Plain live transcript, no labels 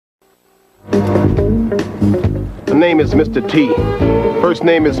My name is Mr. T. First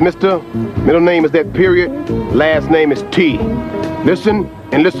name is Mr. Middle name is that period. Last name is T. Listen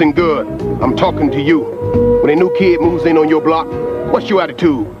and listen good. I'm talking to you. When a new kid moves in on your block, what's your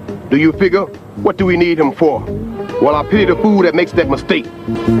attitude? Do you figure, what do we need him for? Well, I pity the fool that makes that mistake.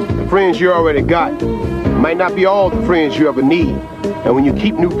 The friends you already got might not be all the friends you ever need. And when you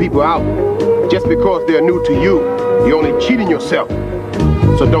keep new people out, just because they're new to you, you're only cheating yourself.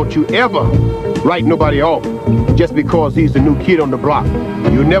 So don't you ever write nobody off just because he's the new kid on the block.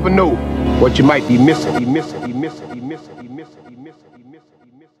 You never know what you might be missing.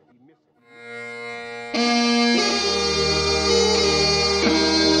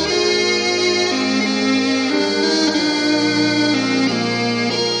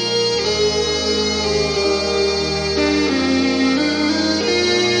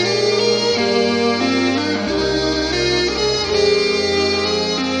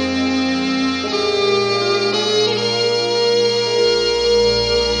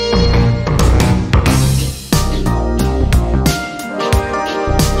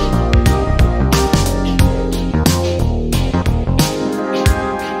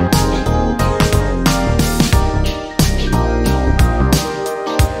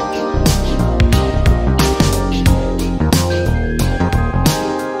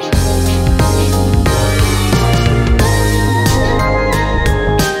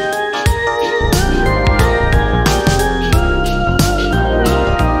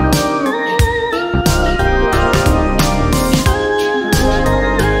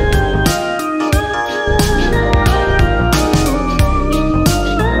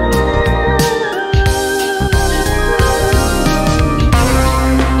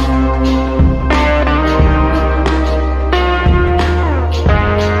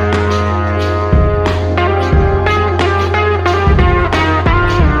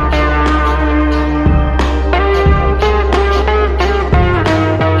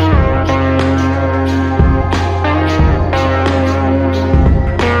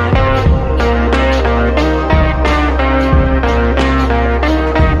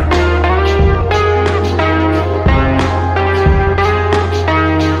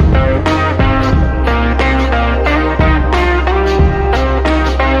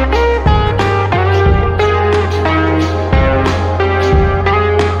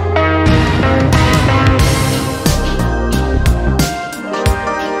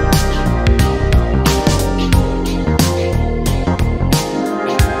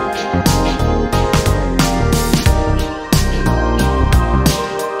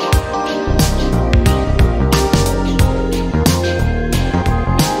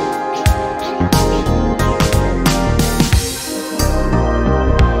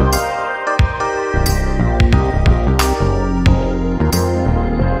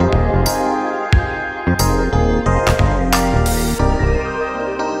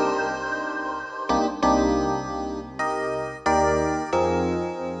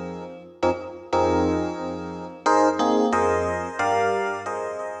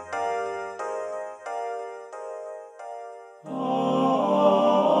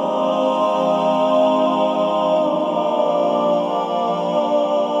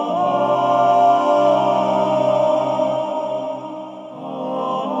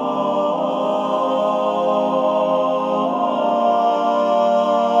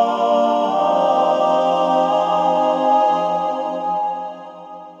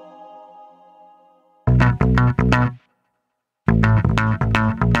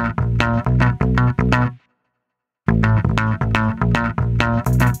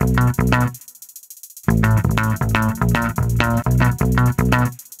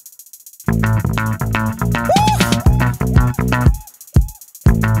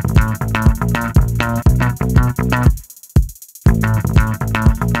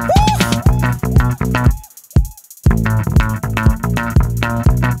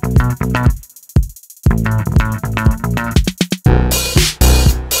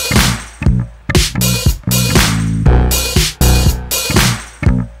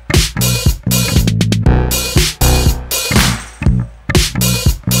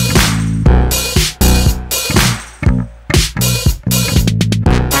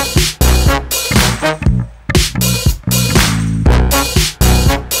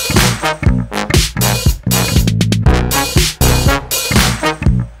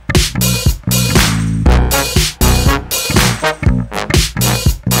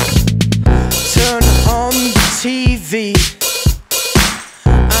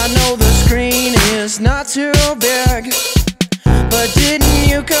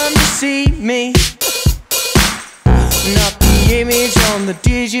 Not the image on the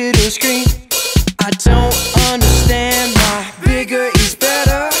digital you to scream. I don't understand why bigger is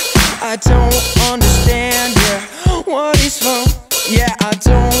better. I don't understand, yeah, what is wrong. Yeah, I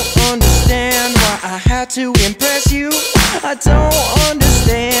don't understand why I had to impress you. I don't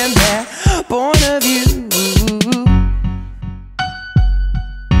understand that point of view.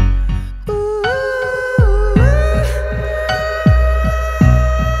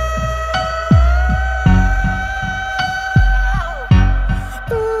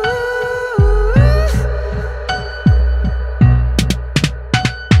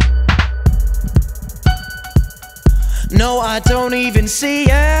 No, I don't even see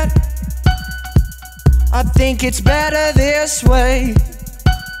it. I think it's better this way.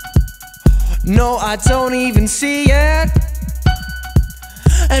 No, I don't even see it.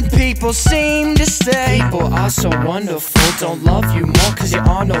 And people seem to stay. People are so wonderful, don't love you more cause you're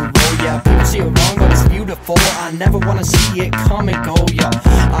on a roll. Yeah, people see it wrong but it's beautiful. I never wanna see it come and go, yeah.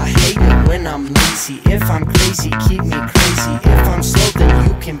 I hate it when I'm lazy. If I'm crazy, keep me crazy. If I'm slow, then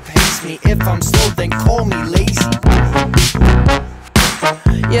you can pace me. If I'm slow, then call me lazy.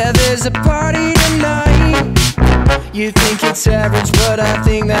 Yeah, there's a party tonight. You think it's average, but I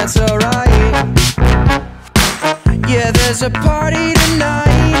think that's alright. Yeah, there's a party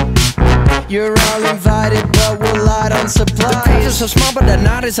tonight. You're all invited, but we're light on supplies. The crowd is so small, but the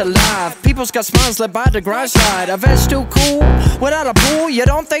night is alive. People's got smiles led by the garage side. A vest too cool, without a pool. You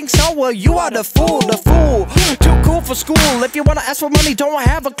don't think so? Well, you are the fool, the fool. Too cool for school. If you wanna ask for money, don't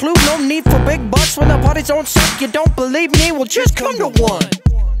have a clue. No need for big bucks when the parties don't suck. You don't believe me? Well, just come to one.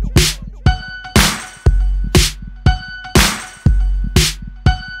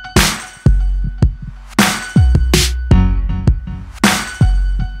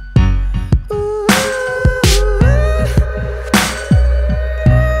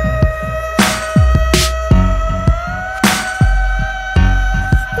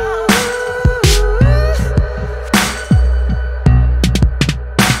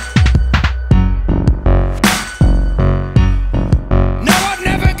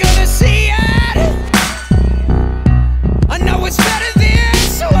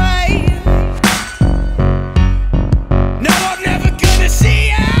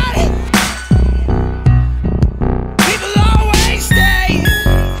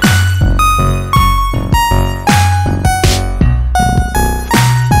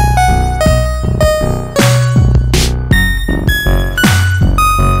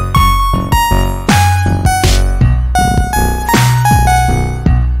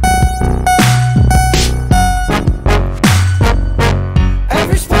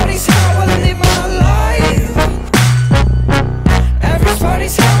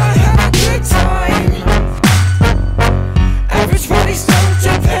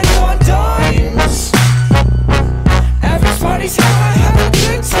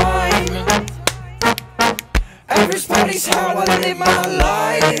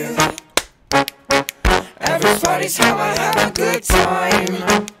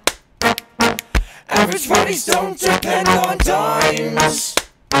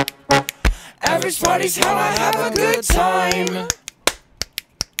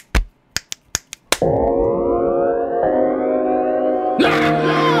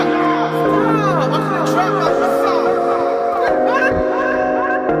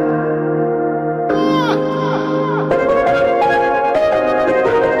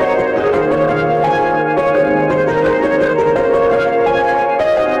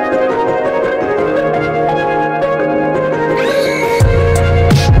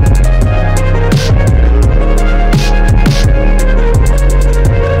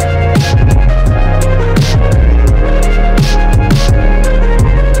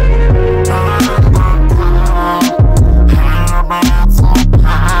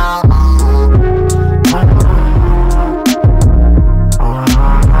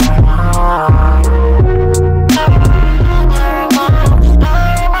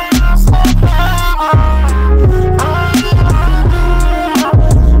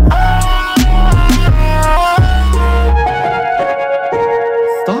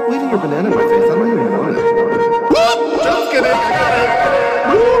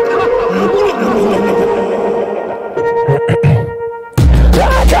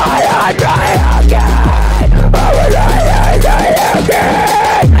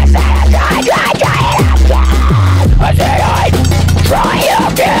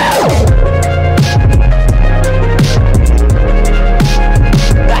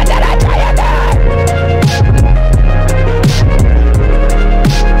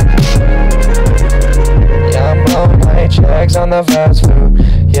 on the fast food.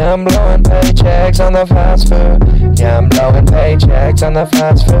 Yeah, I'm blowing paychecks on the fast food. Yeah, I'm blowing paychecks paychecks on the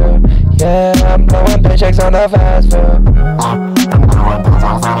fast food. Yeah, I'm blowing paychecks on the fast food.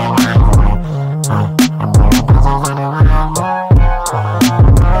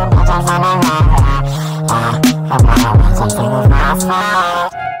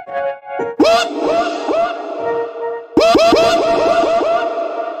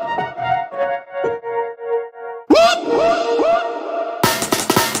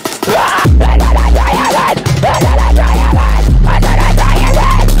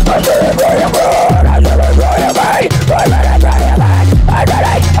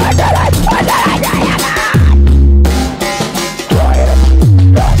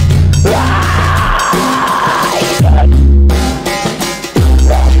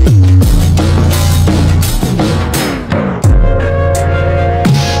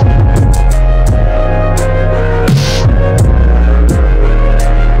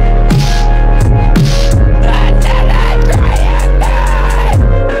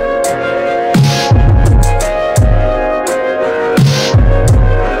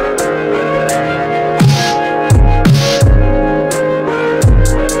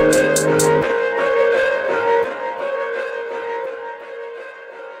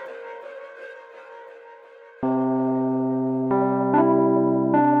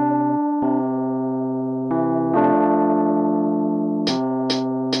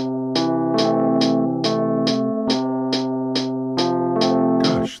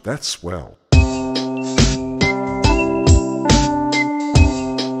 That's swell.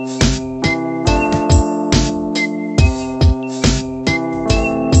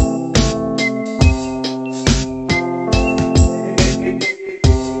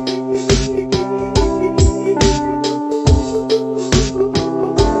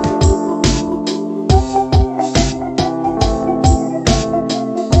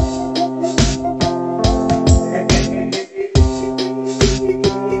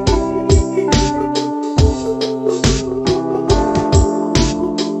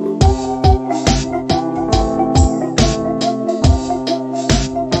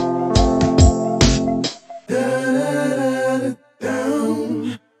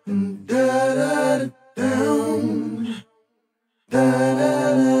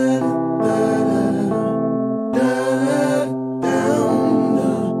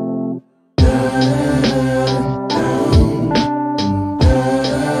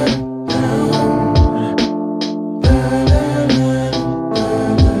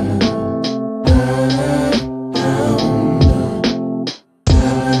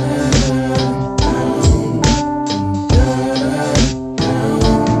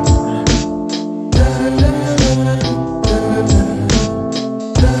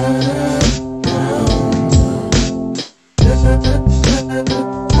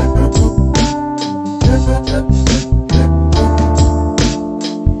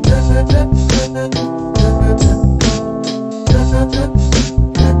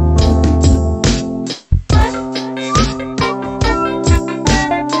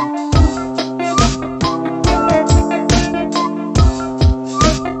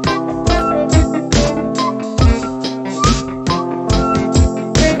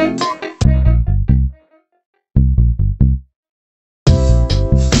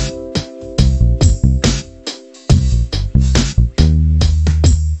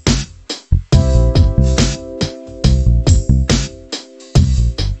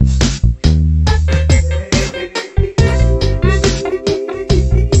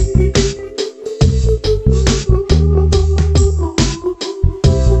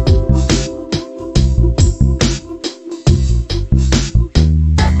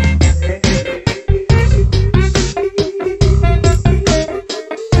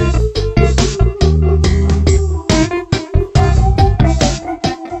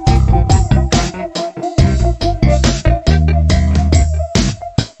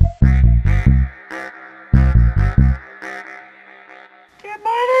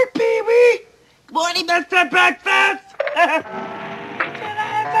 Morning, Mr. Breakfast! Can I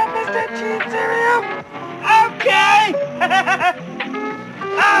have some Mr. Cheese cereal? Okay!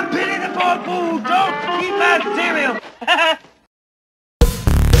 I'm pity the poor fool! Don't eat my cereal!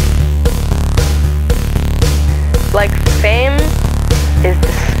 Like, fame is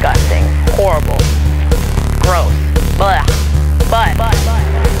disgusting, horrible, gross, blah. But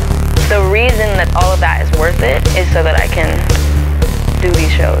the reason that all of that is worth it is so that I can do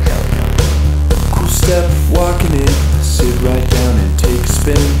these shows. Cool step, walking in, sit right down and take a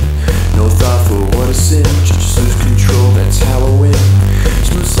spin. No thought for what a sin, just lose control, that's how I win.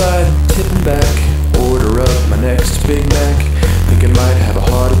 Smooth slide, tipping back, order up my next Big Mac. Think I might have a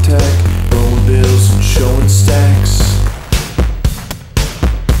heart attack, rolling bills and showing stacks.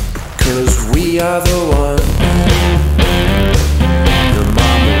 'cause we are the one your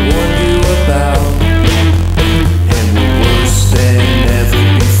mama warned you about, and we're worse than ever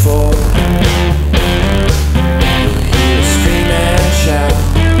before. You'll hear us scream and shout,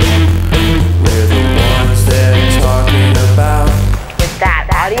 we're the ones they're talking about. With that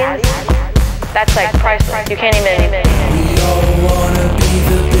audience, that's like priceless. You can't even. We all wanna be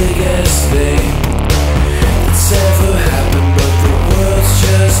the biggest thing that's ever happened, but the world's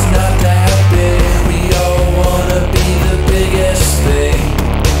just not that big. We all wanna be the biggest thing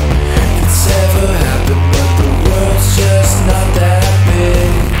that's ever happened, but the world's just not that big.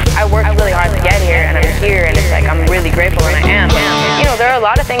 I worked really hard to get here, and I'm here, and it's like I'm really grateful, and I am. But you know, there are a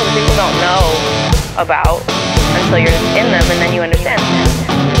lot of things that people don't know about until you're in them, and then you understand.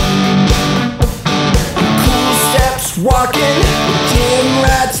 Cool steps walking, gym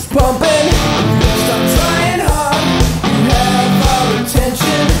rats pumping. Stop trying hard, you have our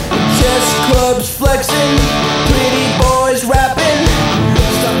attention. Chess clubs flexing, pretty boys rapping.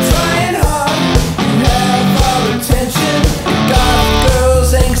 Stop trying hard, you have our attention. Got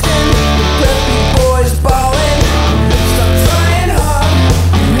girls angsting, preppy boys ballin'. Stop trying hard,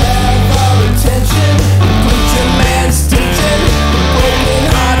 you have our attention. Preacher man's teaching, broken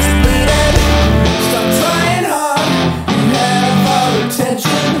hearts bleeding. Stop trying hard, you have our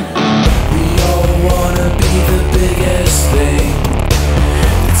attention. We all wanna be the biggest thing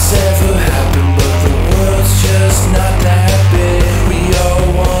that's ever happened, but the world's just not that big. We all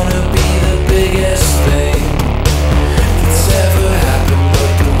wanna be the biggest thing that's ever happened,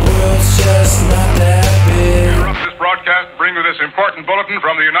 but the world's just not that big. Interrupt this broadcast and bring you this important bulletin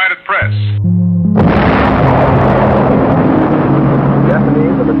from the United Press.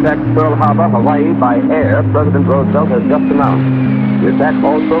 Japanese have attacked Pearl Harbor, Hawaii by air, President Roosevelt has just announced. The attack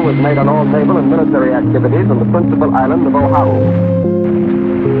also was made on all naval and military activities on the principal island of Oahu.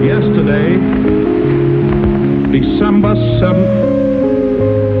 Yesterday, December 7th,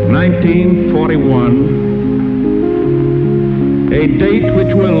 1941, a date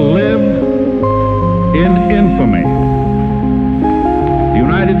which will live in infamy. The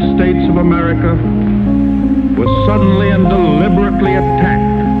United States of America was suddenly and deliberately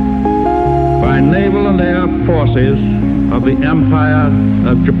attacked by naval and air forces of the Empire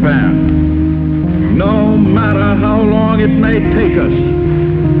of Japan. No matter how long it may take us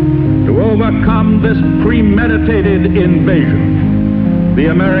to overcome this premeditated invasion, the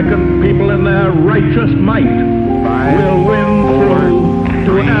American people in their righteous might will win through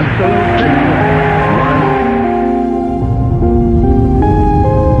to absolute victory.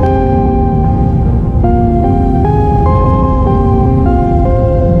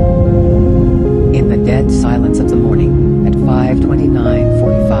 In the dead silence of the morning, at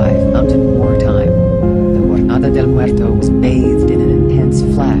 5:29:45 Mountain War Time, the Jornada del Muerto was bathed in an intense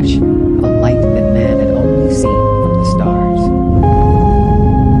flash of a light that man had only seen from the stars.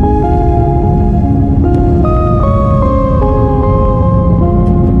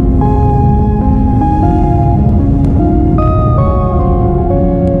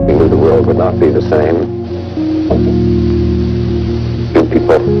 We knew the world would not be the same. Few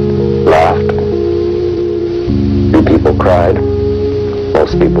people laughed. Few people cried.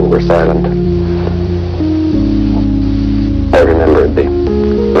 Most people were silent. I remembered the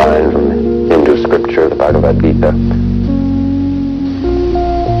line from the Hindu scripture, the Bhagavad Gita.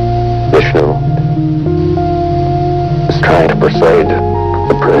 Vishnu is trying to persuade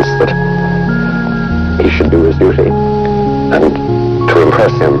the prince that he should do his duty, and to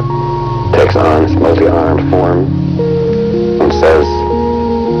impress him, takes on his multi-armed form and says,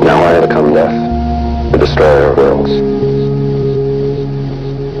 "Now I have come, death, the destroyer of worlds."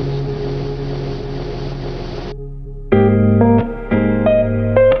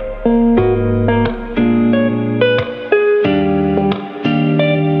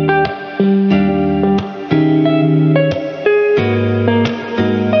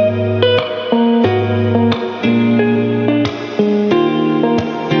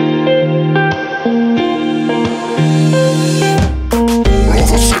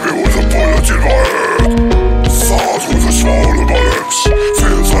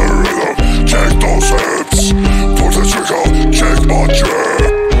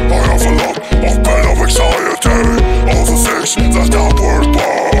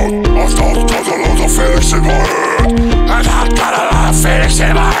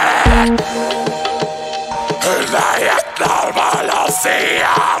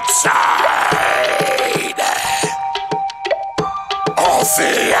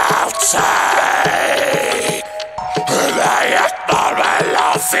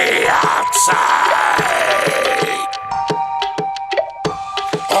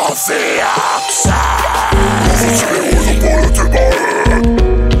 of the accent. With a bullet in my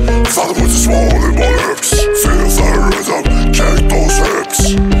head, father puts a small in my lips. Feel the rhythm, shake those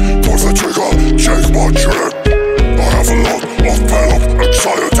hips. Pull the trigger, shake my trip. I have a lot of pent-up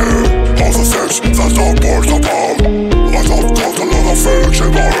anxiety. All the things that don't work about. I don't got a lot of feelings in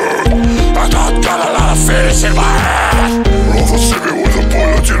my head. I don't got a lot of feelings in my head. Rather see me with a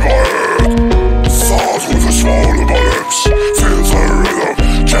bullet in my head. Thought with a smile in my lips. Feel the rhythm,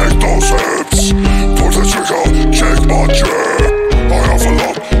 shake those hips. Pull the trigger, shake my trip. I have a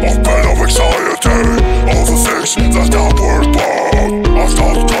lot of pent-up anxiety. All the things that don't work out. I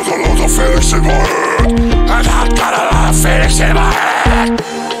don't got a lot of feelings in my head. I don't got a lot of feelings in my head.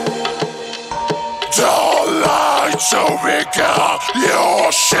 Don't lie to me, girl.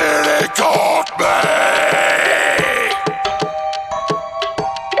 Your shit got me.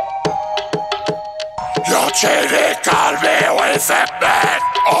 You're cheating on me with a man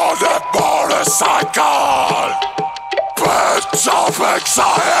on the motorcycle. Bits of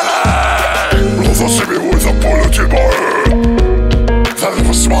anxiety. Rather see me with a bullet in my head than have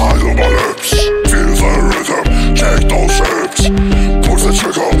a smile on my lips. Feel the rhythm, shake those hips. Pull the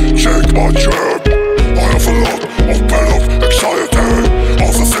trigger, shake my trip. I have a lot of pent-up anxiety.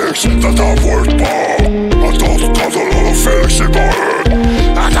 All the things that I've worked about. I don't got a lot of feelings in my head.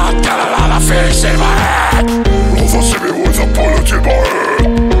 I don't got a lot of feelings in my head. Rather see me with a bullet in my head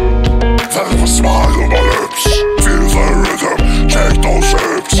than have a smile on my lips. Feel the rhythm, shake those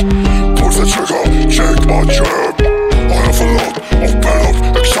hips. Pull the trigger, shake my trip. I have a lot of pent-up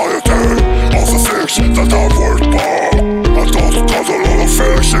anxiety. All the things that I've worked about. I don't got a lot of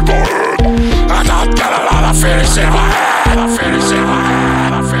feelings in my head. I don't got a lot of feelings in my head. Feelings in my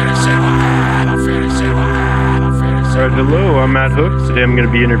head. Feelings in my head. Feelings in my head. Alright, hello, I'm Matt Hook. Today I'm going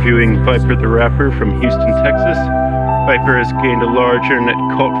to be interviewing Viper the rapper from Houston, Texas. Viper has gained a large internet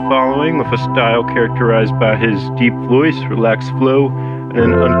cult following with a style characterized by his deep voice, relaxed flow, and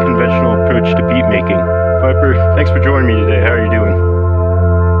an unconventional approach to beat making. Viper, thanks for joining me today. How are you doing?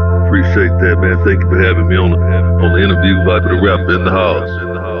 Appreciate that, man. Thank you for having me on the interview. Viper the rapper in the house.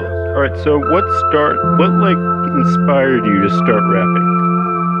 Alright, so what inspired you to start rapping?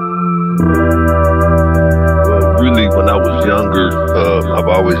 Well, really, when I was younger, I've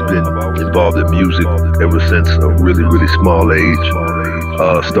always been involved in music ever since a really, really small age.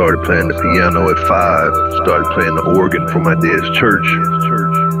 Started playing the piano at 5. Started playing the organ for my dad's church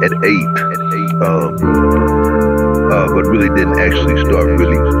at 8. But really didn't actually start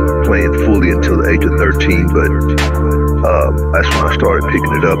really playing fully until the age of 13. But that's when I started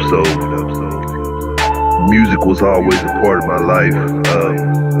picking it up. So music was always a part of my life.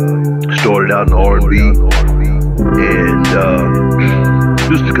 Started out in R&B, and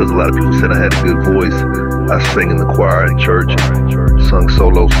just because a lot of people said I had a good voice, I sang in the choir in church, sung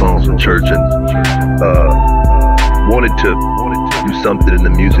solo songs in church, and wanted to do something in the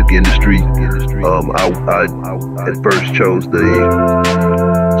music industry. I at first chose the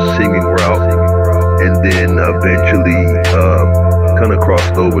singing route, and then eventually kind of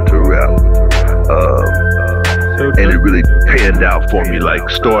crossed over to rap. And it really panned out for me,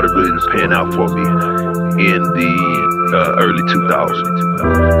 started really to pan out for me in the early 2000s.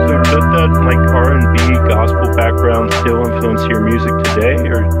 So does that R&B gospel background still influence your music today,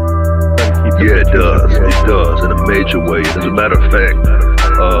 or? Yeah, it does. It does in a major way. As a matter of fact,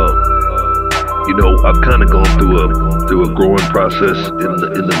 I've kind of gone through a growing process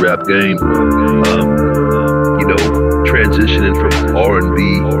in the rap game. Transitioning from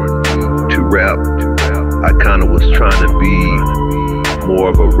R&B to rap. I kind of was trying to be more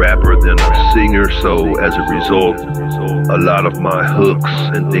of a rapper than a singer, so as a result, a lot of my hooks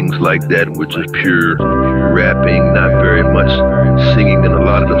and things like that were just pure rapping, not very much singing in a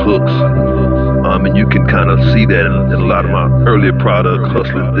lot of the hooks. And you can kind of see that in a lot of my earlier products,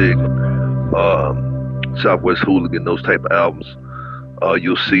 Hustlin' Thick, Southwest Hooligan, those type of albums.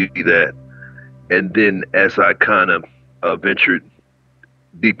 You'll see that. And then as I kind of ventured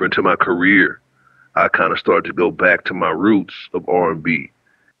deeper into my career, I kind of started to go back to my roots of R&B.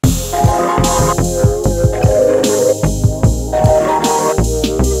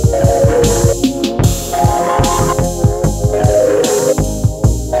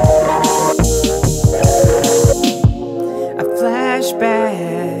 A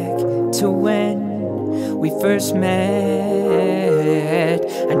flashback to when we first met.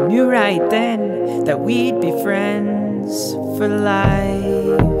 I knew right then that we'd be friends for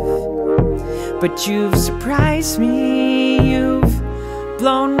life. But you've surprised me, you've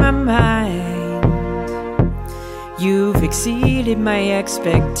blown my mind. You've exceeded my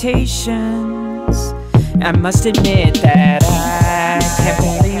expectations. I must admit that I can't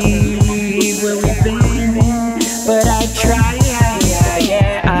believe where we've been, but I try,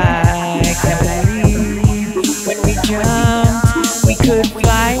 yeah, I can't believe when we jumped, we could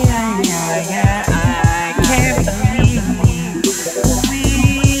fly, yeah, I can't believe we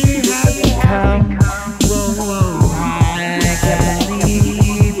have become, whoa, I can't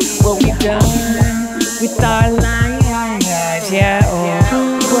believe what we've done with our lives, yeah,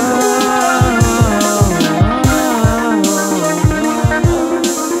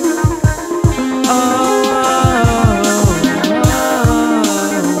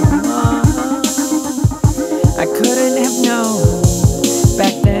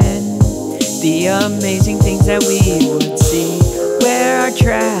 amazing things that we would see, where our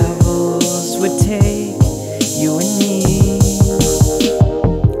travels would take you and me,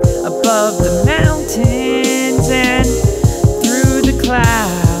 above the mountains and through the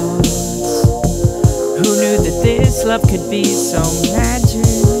clouds. Who knew that this love could be so magic?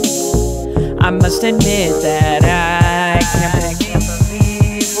 I must admit that I can't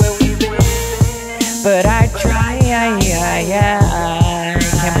believe where we've been, but I try, I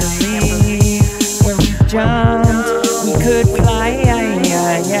can't believe jumped, we could fly, yeah,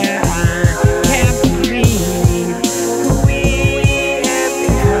 I can't believe who we have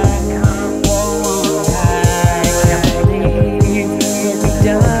become, I can't believe what we've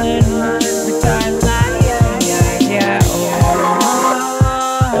done with our lives, yeah,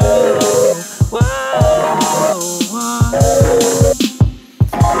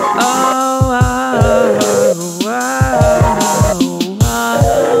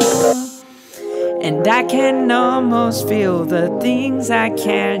 and I can almost feel the things I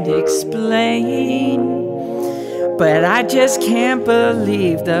can't explain, but I just can't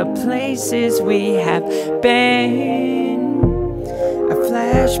believe the places we have been. A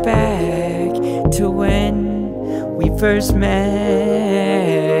flashback to when we first met.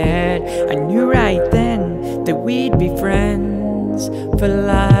 I knew right then that we'd be friends for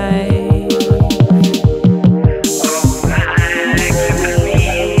life.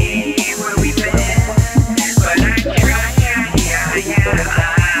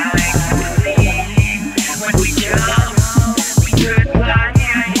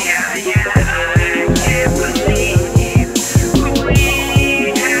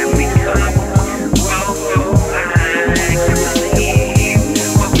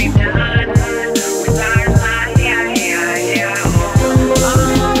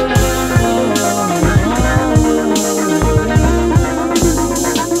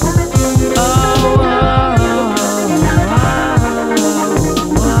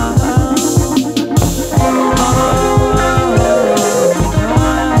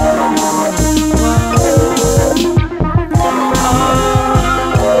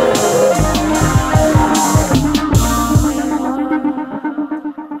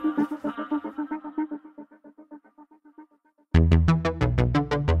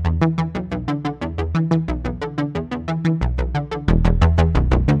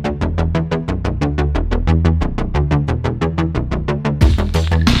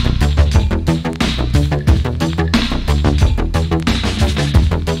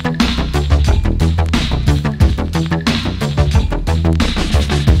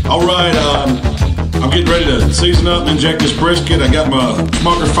 Alright, I'm getting ready to season up and inject this brisket. I got my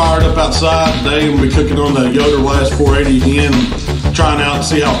smoker fired up outside. Today I'm going to be cooking on the Yoder Last 480N. Trying out to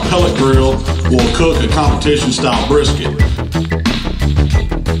see how a pellet grill will cook a competition style brisket.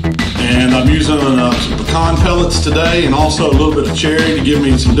 And I'm using some pecan pellets today and also a little bit of cherry to give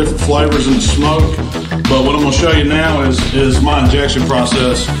me some different flavors in the smoke. But what I'm going to show you now is my injection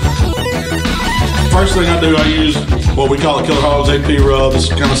process. First thing I do, I use what we call a Killer Hogs AP rub.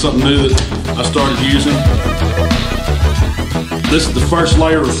 This is kind of something new that I started using. This is the first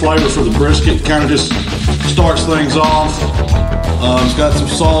layer of flavor for the brisket. Kind of just starts things off. It's got some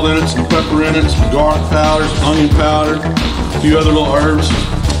salt in it, some pepper in it, some garlic powder, some onion powder, a few other little herbs,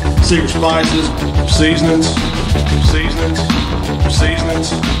 secret spices, seasonings.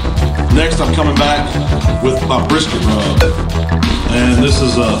 Next, I'm coming back with my brisket rub. And this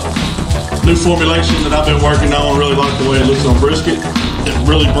is a new formulation that I've been working on. I really like the way it looks on brisket. It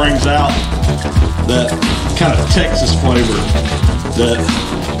really brings out that kind of Texas flavor that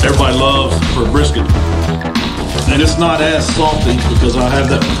everybody loves for a brisket. And it's not as salty because I have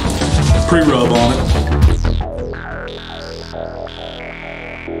that pre-rub on it.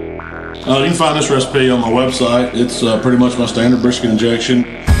 You can find this recipe on my website. It's pretty much my standard brisket injection.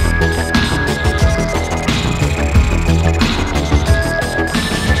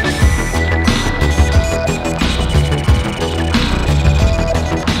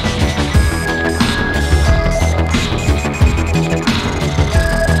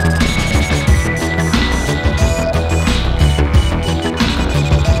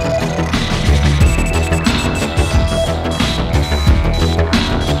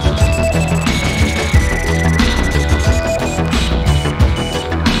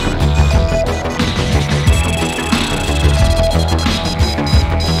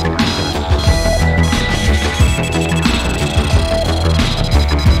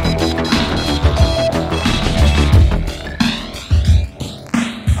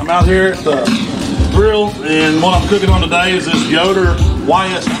 I'm out here at the grill, and what I'm cooking on today is this Yoder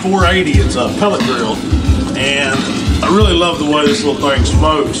YS480. It's a pellet grill, and I really love the way this little thing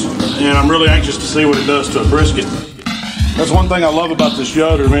smokes, and I'm really anxious to see what it does to a brisket. That's one thing I love about this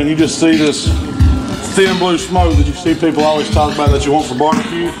Yoder, man. You just see this thin blue smoke that you see people always talk about that you want for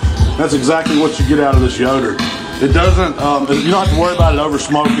barbecue. That's exactly what you get out of this Yoder. It doesn't, you don't have to worry about it over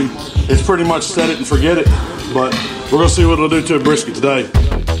smoking. It's pretty much set it and forget it, but we're gonna see what it'll do to a brisket today.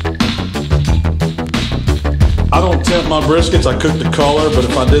 I don't temp my briskets, I cook the color, but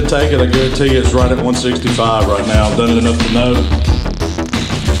if I did take it, I guarantee you it's right at 165 right now. I've done it enough to know.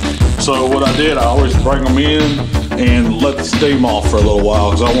 So what I did, I always bring them in and let the steam off for a little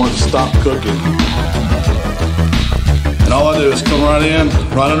while because I want it to stop cooking. And all I do is come right in,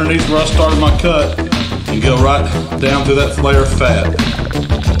 right underneath where I started my cut, and go right down through that layer of fat.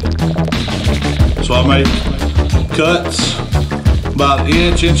 So I make cuts about an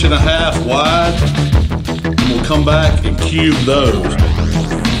inch, inch and a half wide, and we'll come back and cube those.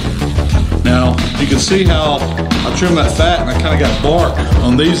 Now, you can see how I trim that fat and I kind of got bark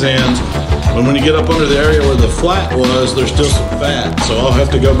on these ends, but when you get up under the area where the flat was, there's still some fat, so I'll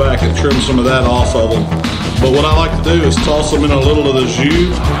have to go back and trim some of that off of them. But what I like to do is toss them in a little of the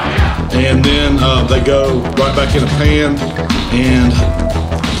jus, and then they go right back in a pan, and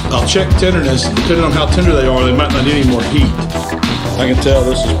I'll check tenderness. Depending on how tender they are, they might not need any more heat. I can tell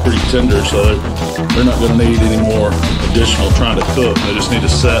this is pretty tender, so they're not going to need any more additional trying to cook. They just need to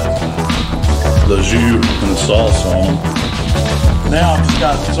set the jus and the sauce on them. Now I've just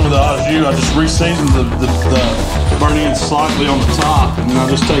got some of the au jus. I just re-seasoned the burnt ends slightly on the top, and then I'll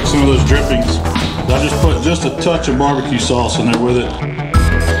just take some of those drippings. I just put just a touch of barbecue sauce in there with it.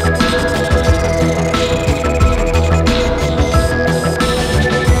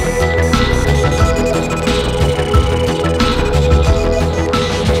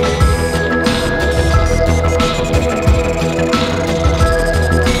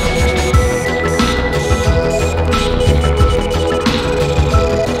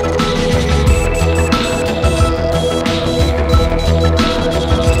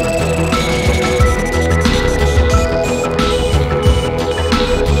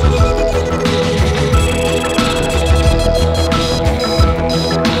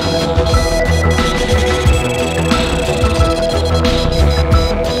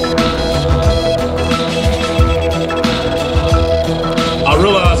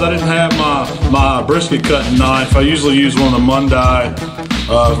 Brisket cutting knife. I usually use one of the Mundai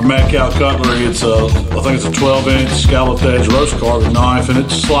Mad Cow Cutlery. It's I think it's a 12-inch scalloped edge roast carving knife, and it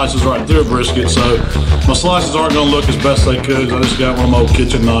slices right through a brisket. So my slices aren't going to look as best they could. I just got one of my old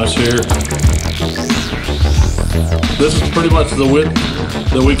kitchen knives here. This is pretty much the width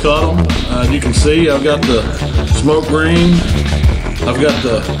that we cut them. You can see I've got the smoke green. I've got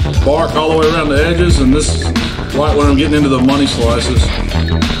the bark all the way around the edges, and this is right when I'm getting into the money slices.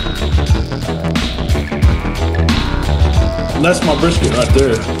 And that's my brisket right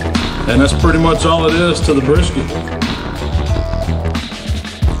there. And that's pretty much all it is to the brisket.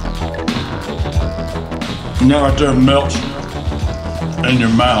 And that right there melts in your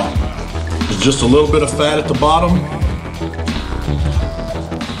mouth. There's just a little bit of fat at the bottom.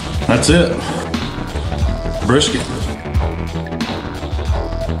 That's it. Brisket.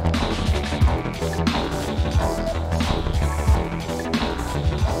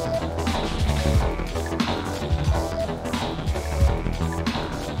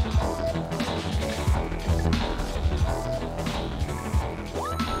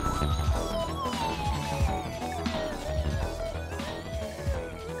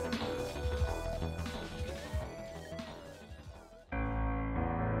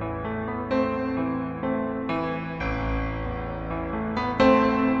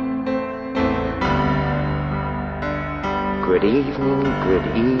 Good evening, good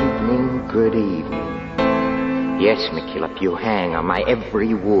evening, good evening. Yes, McKillop, you hang on my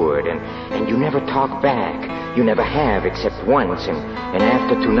every word, and you never talk back. You never have, except once, and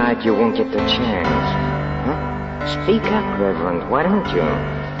after tonight you won't get the chance. Huh? Speak up, Reverend, why don't you?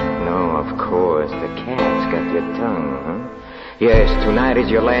 No, of course, the cat's got your tongue, huh? Yes, tonight is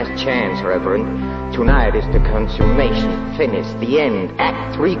your last chance, Reverend. Tonight is the consummation, finish, the end,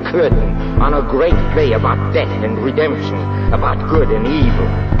 Act 3 curtain, on a great play about death and redemption, about good and evil.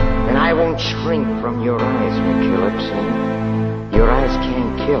 And I won't shrink from your eyes, McKillop, son. Your eyes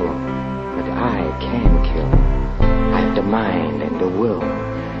can't kill, but I can kill. I've the mind and the will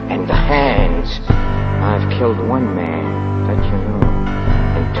and the hands. I've killed one man, that you know.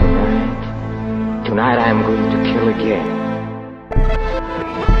 And tonight I'm going to kill again.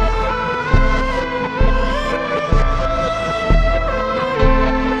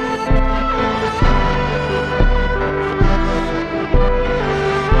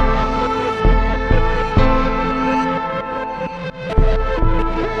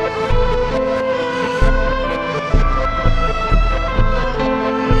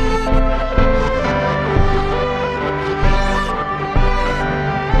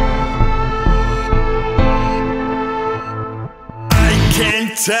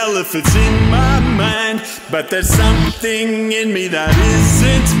 if it's in my mind, but there's something in me that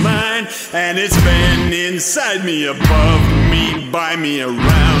isn't mine, and it's been inside me, above me, by me,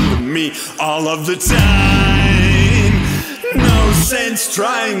 around me, all of the time. No sense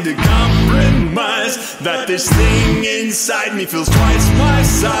trying to compromise that this thing inside me feels twice my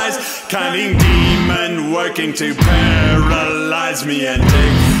size. Cunning demon working to paralyze me and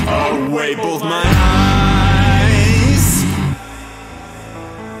take away both my eyes.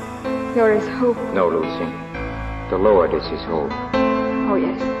 There is hope. No, Lucy. The Lord is his hope. Oh,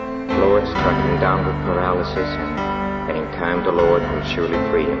 yes. The Lord struck him down with paralysis, and in time the Lord will surely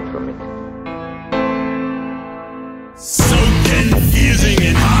free him from it. So confusing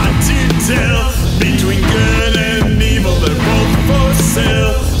and hard to tell between good and evil, they're both for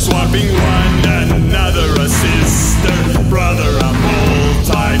sale, swapping one another, a sister, brother, a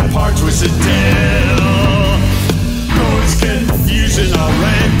multi-part twisted tale. Noise, confusion, all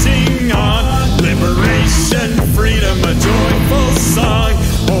ranting on liberation, freedom, a joyful song.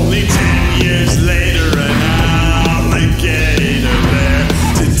 Only 10 years later, an alligator there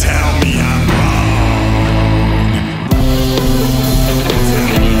to tell me I'm wrong.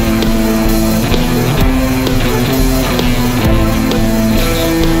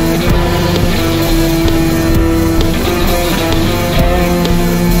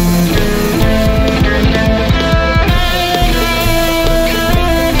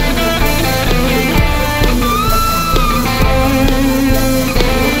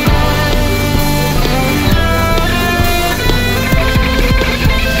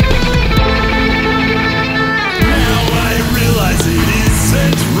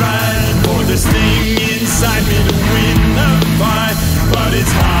 This thing inside me to win the fight, but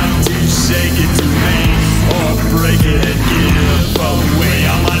it's hard to shake it, to make or break it and give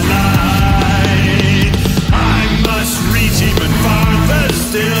away all my light. I must reach even farther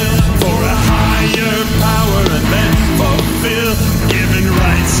still for a higher power and then fulfill given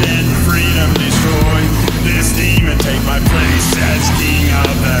rights and freedom. Destroy this demon, take my place as king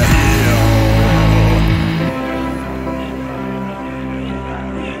of the hill.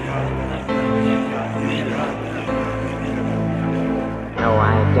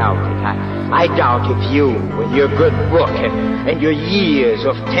 I doubt if you, with your good book and your years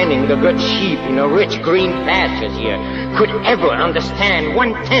of tending the good sheep in the rich green pastures here, could ever understand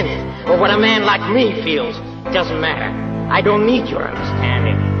 1/10 of what a man like me feels. Doesn't matter. I don't need your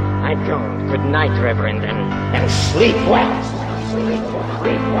understanding. I don't. Good night, Reverend, and sleep well. Sleep well.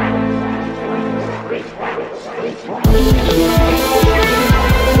 Sleep well. Sleep well. Sleep well.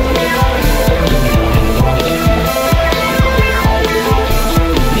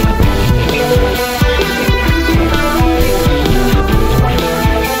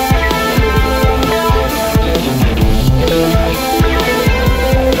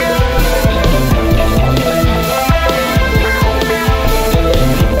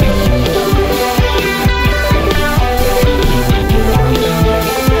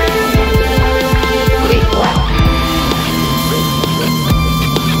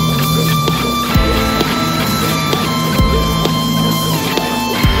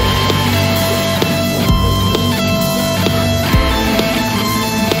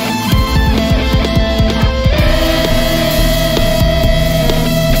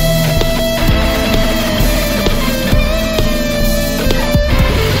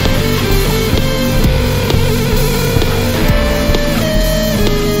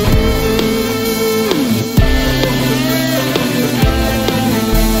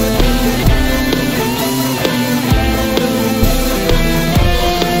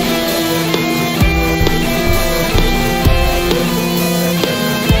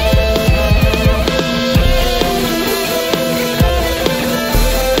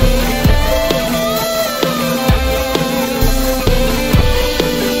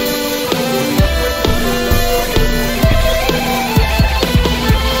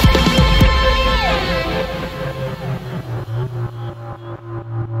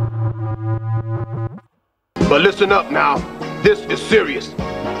 But listen up now, this is serious.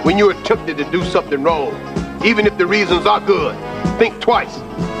 When you're tempted to do something wrong, even if the reasons are good, think twice,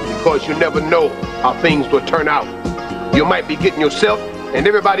 because you never know how things will turn out. You might be getting yourself and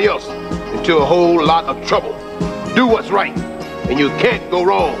everybody else into a whole lot of trouble. Do what's right, and you can't go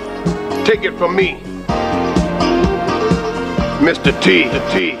wrong. Take it from me, Mr. T.